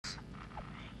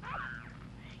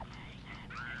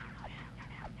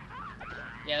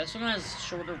Yeah, this one has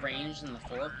shorter range than the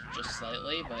fork, just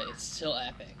slightly, but it's still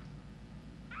epic.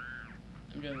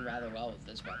 I'm doing rather well with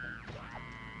this weapon.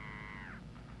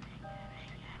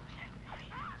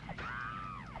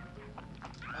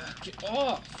 Get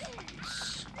off!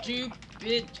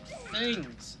 Stupid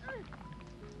things!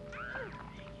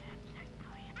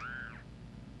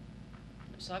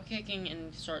 Stop kicking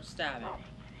and start stabbing.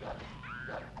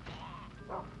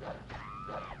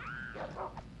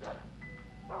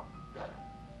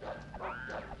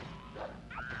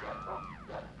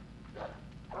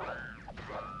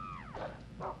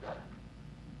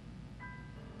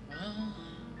 Well,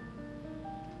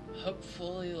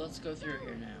 hopefully, let's go through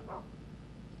here now.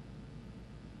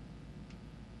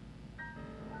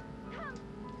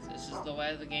 This is the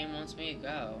way the game wants me to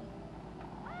go.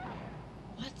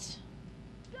 What?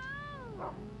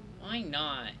 Why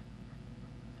not?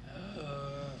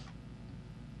 Ugh.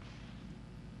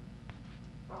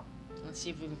 Let's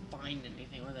see if we can find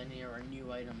anything with any of our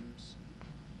new items.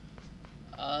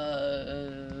 Blah.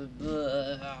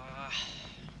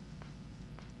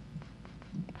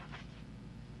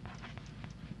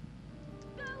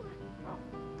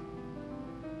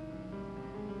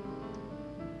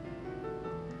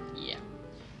 Yeah,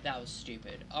 that was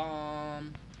stupid.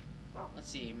 Let's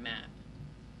see, map.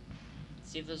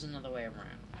 Let's see if there's another way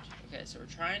around. Okay, so we're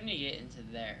trying to get into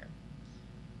there.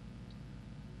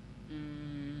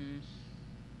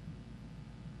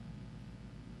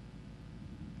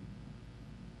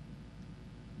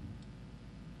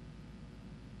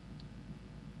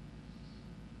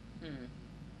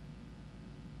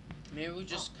 Maybe we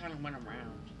just kind of went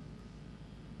around.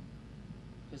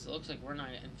 Because it looks like we're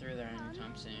not getting through there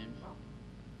anytime soon.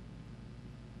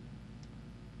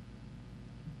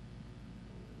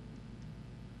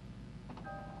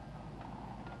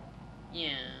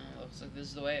 Yeah, looks like this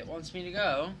is the way it wants me to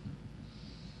go.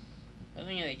 I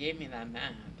think they gave me that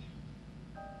map.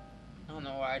 I don't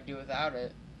know what I'd do without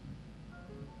it.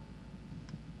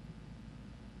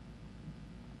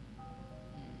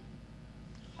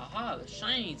 Haha, the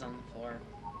shinies on the floor.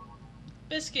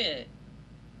 Biscuit!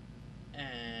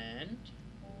 And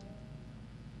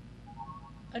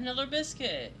another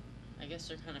biscuit! I guess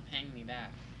they're kind of paying me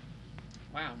back.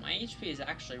 Wow, my HP is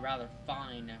actually rather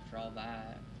fine after all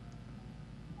that.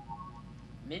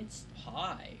 Minced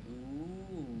pie.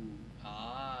 Ooh,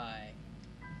 pie.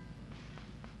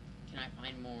 Can I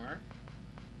find more?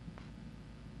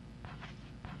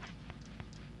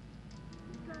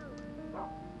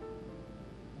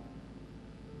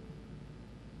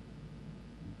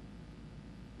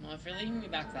 Well, if you're leading me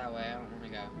back that way, I don't want to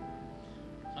go.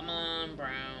 Come on,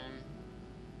 Brown.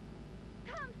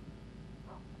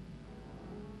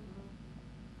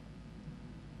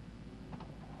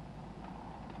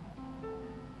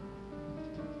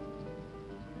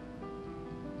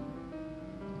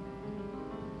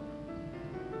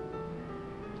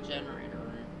 Generator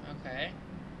room. Okay.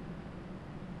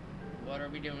 What are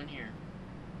we doing here?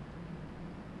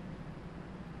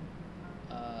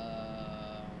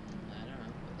 I don't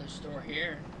know. There's a store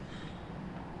here.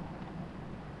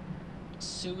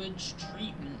 Sewage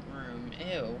treatment room.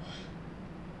 Ew.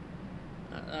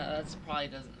 That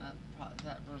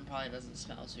room probably doesn't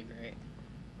smell too great.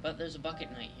 But there's a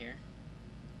bucket knight here.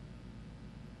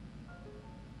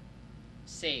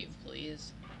 Save,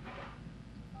 please.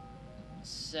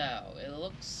 So, it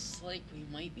looks like we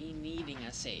might be needing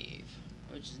a save,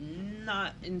 which is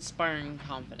not inspiring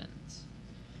confidence.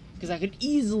 Because that could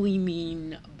easily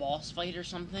mean a boss fight or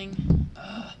something.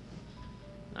 Ugh.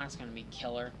 That's gonna be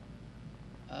killer.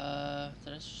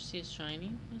 Did I see a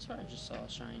shiny? I swear I just saw a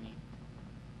shiny.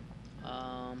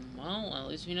 Well, at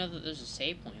least we know that there's a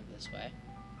save point this way.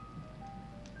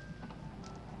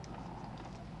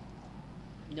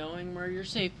 Knowing where your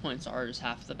save points are is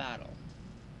half the battle.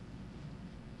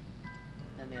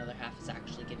 Then the other half is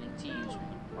actually getting to use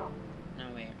one. No,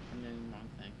 wait, I'm doing the wrong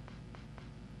thing.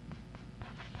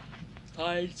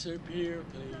 Fights up here,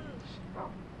 please.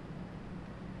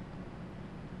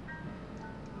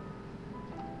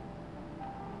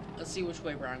 Let's see which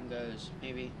way Brown goes.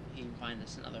 Maybe he can find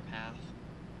us another path.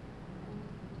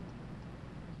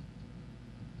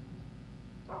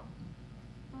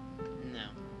 No.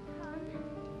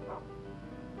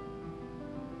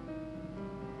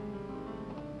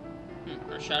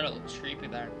 Our shadow looks creepy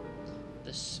there.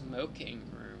 The smoking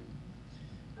room.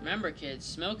 Remember, kids,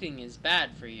 smoking is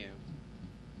bad for you.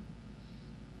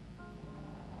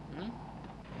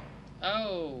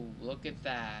 Oh, look at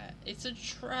that. It's a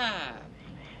trap.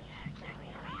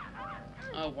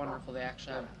 Oh, wonderful. They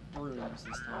actually have brooms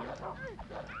this time.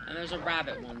 And there's a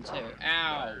rabbit one, too.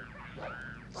 Ow.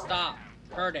 Stop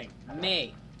hurting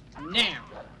me. Now!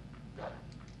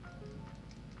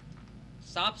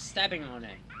 Stop stepping on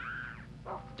it.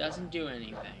 Doesn't do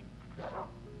anything.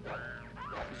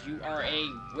 Because you are a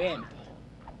wimp.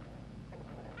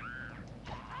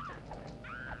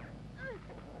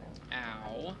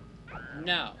 Ow.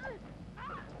 No.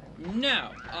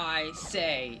 No! I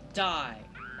say die.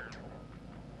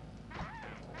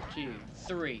 2,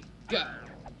 3, go!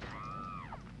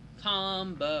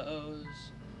 Combos.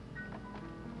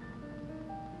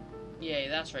 Yay,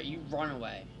 that's right, you run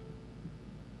away.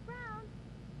 Brown.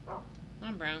 Come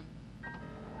on, Brown.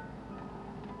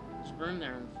 There's room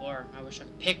there on the floor. I wish I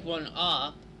could pick one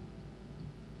up.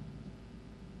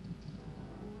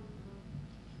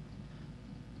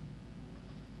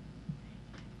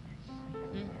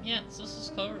 Yeah, so this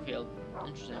is Cloverfield.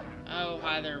 Interesting. Oh,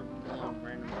 hi there,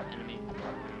 random enemy.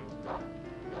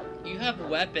 You have a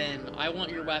weapon. I want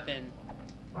your weapon.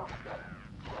 You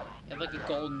have like a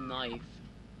golden knife.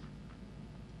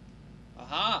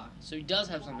 Aha! So he does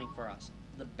have something for us.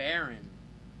 The Baron.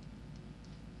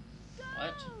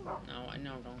 What?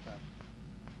 No, don't go.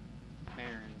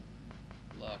 Baron.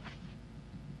 Look.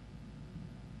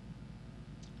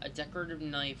 A decorative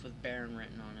knife with Baron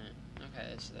written on it.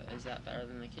 Okay, so is that better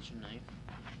than the kitchen knife?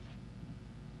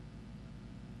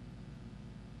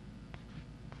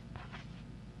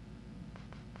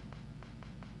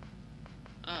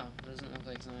 Oh, doesn't look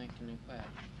like something I can equip.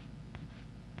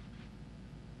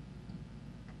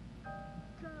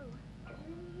 Go.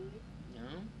 No?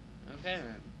 Okay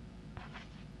then.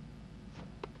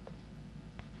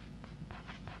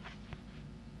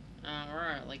 We're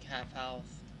at like half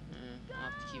health. I'll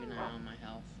have to keep an eye on my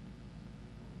health.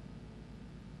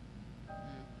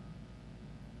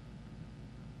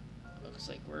 Looks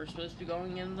like we're supposed to be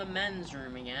going in the men's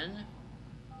room again.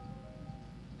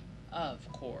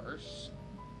 Of course.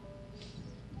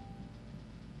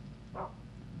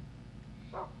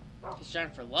 Because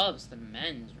Jennifer loves the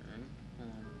men's room.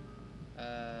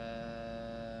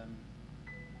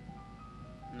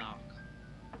 Knock.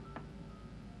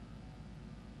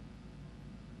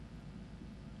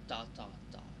 Dot, dot,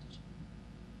 dot.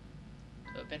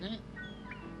 Open it.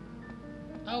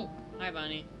 Oh, hi,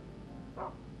 Bunny.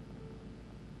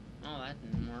 Oh, that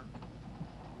didn't work.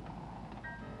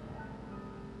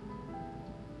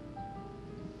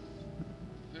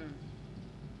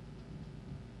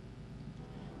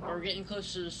 We're getting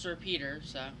closer to Sir Peter,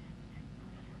 so.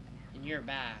 And you're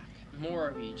back. More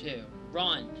of you, too.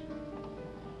 Run!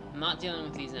 I'm not dealing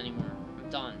with these anymore. I'm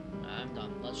done. I'm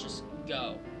done. Let's just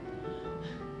go.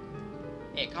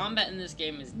 Yeah, combat in this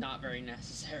game is not very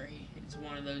necessary. It's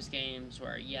one of those games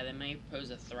where, yeah, they may pose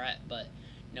a threat, but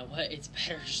you know what? It's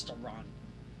better just to run.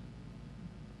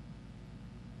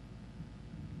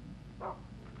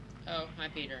 Oh, hi,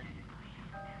 Peter.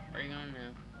 Where are you going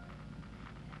now?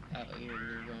 Oh,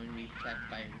 you're going to be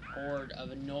attacked by a horde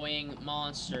of annoying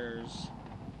monsters.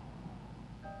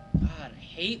 God, I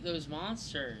hate those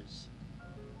monsters.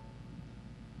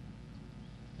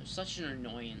 They're such an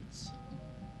annoyance.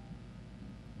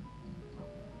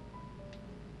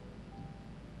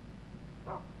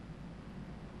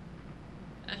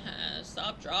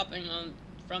 Stop dropping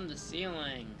from the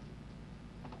ceiling.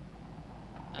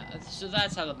 So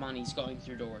that's how the money's going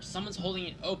through doors. Someone's holding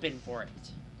it open for it.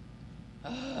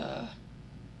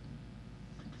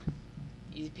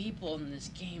 These people in this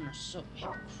game are so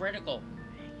hypocritical.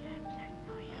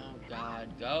 Oh God,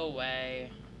 go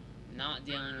away. Not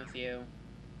dealing with you.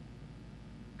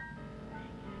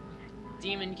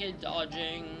 Demon Kid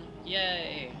dodging.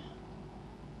 Yay.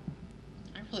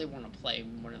 I really want to play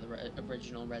one of the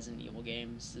original Resident Evil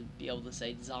games to be able to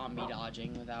say zombie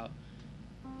dodging without...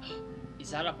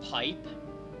 Is that a pipe?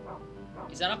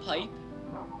 Is that a pipe?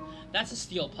 That's a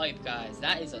steel pipe, guys.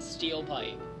 That is a steel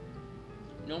pipe.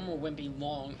 No more wimpy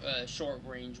long,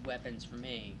 short-range weapons for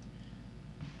me.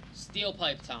 Steel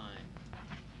pipe time.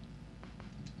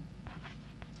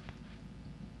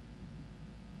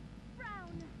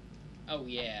 Brown. Oh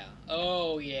yeah.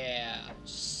 Oh yeah.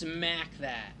 Smack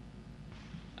that.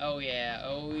 Oh yeah.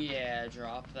 Oh yeah.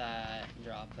 Drop that.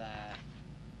 Drop that.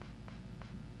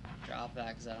 Drop that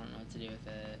because I don't know what to do with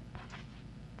it.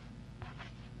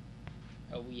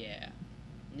 Oh yeah.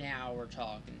 Now we're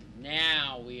talking.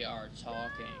 Now we are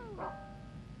talking.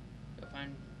 Go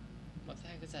find... What the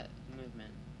heck is that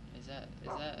movement? Is that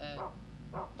a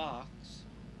box?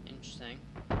 Interesting.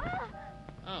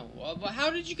 Oh, well,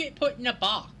 how did you get put in a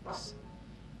box?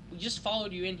 We just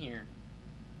followed you in here.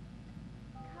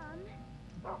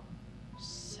 Come.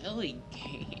 Silly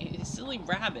silly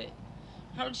rabbit.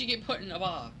 How did you get put in a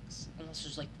box? Unless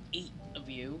there's like 8 of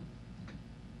you.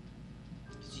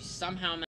 Because you somehow